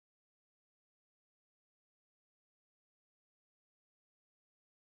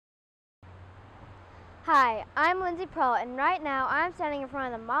Hi, I'm Lindsay Pearl, and right now I'm standing in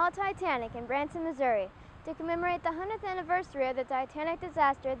front of the model Titanic in Branson, Missouri, to commemorate the 100th anniversary of the Titanic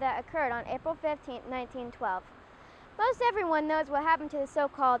disaster that occurred on April 15, 1912. Most everyone knows what happened to the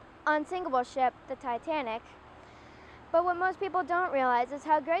so-called unsinkable ship, the Titanic, but what most people don't realize is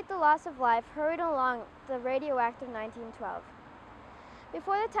how great the loss of life hurried along the radioactive 1912.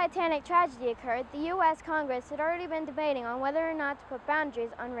 Before the Titanic tragedy occurred, the U.S. Congress had already been debating on whether or not to put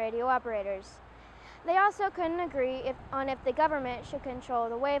boundaries on radio operators. They also couldn't agree on if the government should control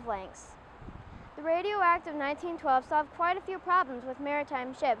the wavelengths. The radioactive 1912 solved quite a few problems with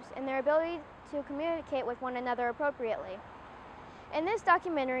maritime ships and their ability to communicate with one another appropriately. In this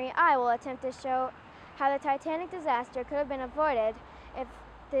documentary, I will attempt to show how the Titanic disaster could have been avoided if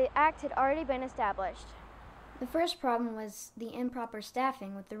the act had already been established. The first problem was the improper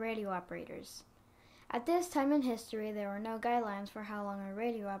staffing with the radio operators. At this time in history, there were no guidelines for how long a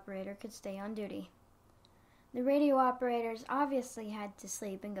radio operator could stay on duty. The radio operators obviously had to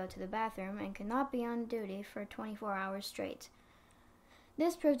sleep and go to the bathroom and could not be on duty for 24 hours straight.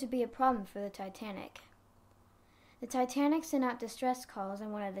 This proved to be a problem for the Titanic. The Titanic sent out distress calls,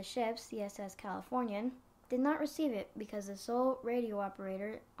 and one of the ships, the SS Californian, did not receive it because the sole radio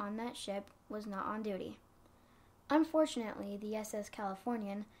operator on that ship was not on duty. Unfortunately, the SS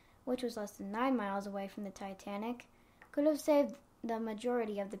Californian, which was less than 9 miles away from the Titanic, could have saved the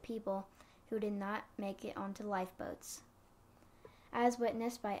majority of the people who did not make it onto lifeboats, as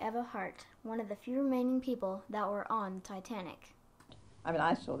witnessed by Eva Hart, one of the few remaining people that were on the Titanic.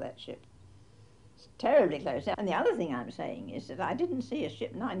 I saw that ship. It's terribly close. And the other thing I'm saying is that I didn't see a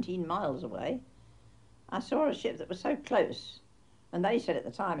ship 19 miles away. I saw a ship that was so close, and they said at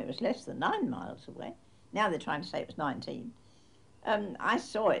the time it was less than 9 miles away. Now they're trying to say it was 19. I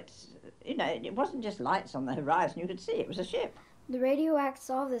saw it, it wasn't just lights on the horizon, you could see it was a ship. The Radio Act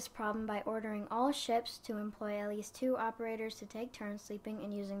solved this problem by ordering all ships to employ at least 2 operators to take turns sleeping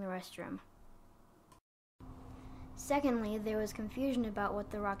and using the restroom. Secondly, there was confusion about what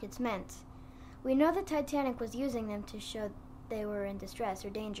the rockets meant. We know the Titanic was using them to show they were in distress or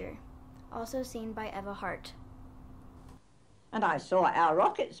danger, also seen by Eva Hart. And I saw our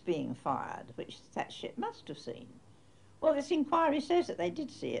rockets being fired, which that ship must have seen. Well, this inquiry says that they did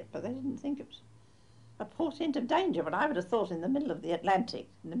see it, but they didn't think it was a portent of danger, but I would have thought in the middle of the Atlantic,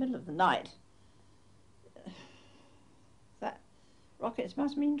 in the middle of the night, that rockets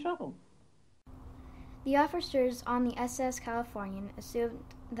must mean trouble. The officers on the SS Californian assumed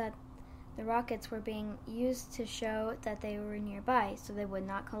that the rockets were being used to show that they were nearby so they would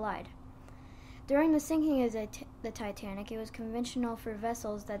not collide. During the sinking of the Titanic, it was conventional for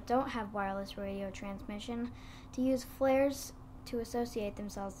vessels that don't have wireless radio transmission to use flares to associate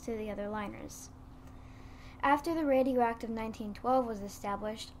themselves to the other liners. After the radioactive 1912 was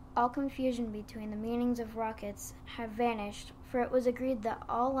established, all confusion between the meanings of rockets have vanished, for it was agreed that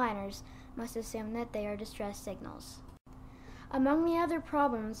all liners must assume that they are distress signals. Among the other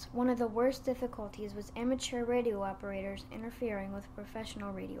problems, one of the worst difficulties was amateur radio operators interfering with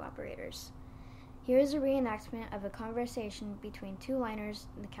professional radio operators. Here is a reenactment of a conversation between 2 liners,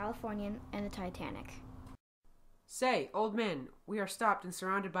 the Californian and the Titanic. Say, old man, we are stopped and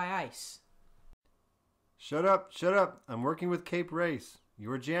surrounded by ice. Shut up. I'm working with Cape Race.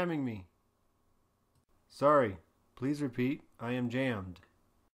 You are jamming me. Sorry. Please repeat. I am jammed.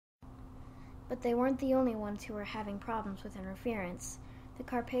 But they weren't the only ones who were having problems with interference. The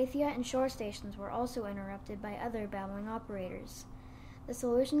Carpathia and shore stations were also interrupted by other babbling operators. The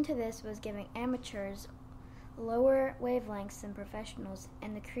solution to this was giving amateurs lower wavelengths than professionals,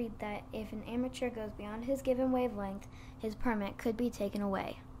 and decreed that if an amateur goes beyond his given wavelength, his permit could be taken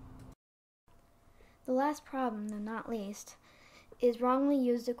away. The last problem, though not least, is wrongly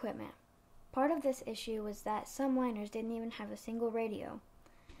used equipment. Part of this issue was that some liners didn't even have a single radio.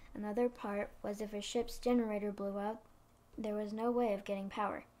 Another part was if a ship's generator blew out, there was no way of getting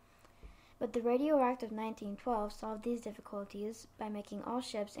power. But the radioactive 1912 solved these difficulties by making all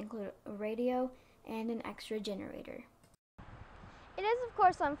ships include a radio and an extra generator. It is, of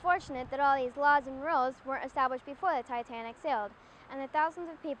course, unfortunate that all these laws and rules weren't established before the Titanic sailed, and that thousands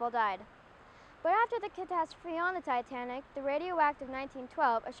of people died. But after the catastrophe on the Titanic, the radioactive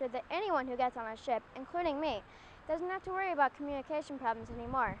 1912 assured that anyone who gets on a ship, including me, doesn't have to worry about communication problems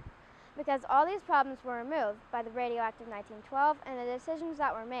anymore, because all these problems were removed by the radioactive 1912 and the decisions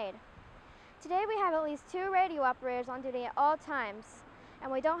that were made. Today we have at least 2 radio operators on duty at all times,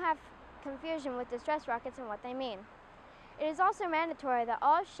 and we don't have confusion with distress rockets and what they mean. It is also mandatory that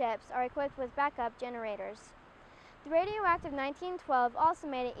all ships are equipped with backup generators. The radioactive 1912 also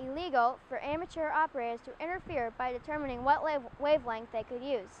made it illegal for amateur operators to interfere by determining what wavelength they could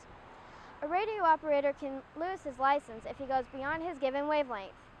use. A radio operator can lose his license if he goes beyond his given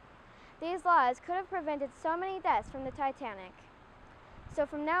wavelength. These laws could have prevented so many deaths from the Titanic. So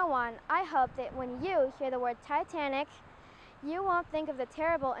from now on, I hope that when you hear the word Titanic, you won't think of the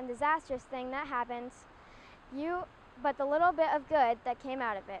terrible and disastrous thing that happened, but the little bit of good that came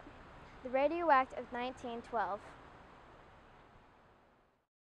out of it. The Radio Act of 1912.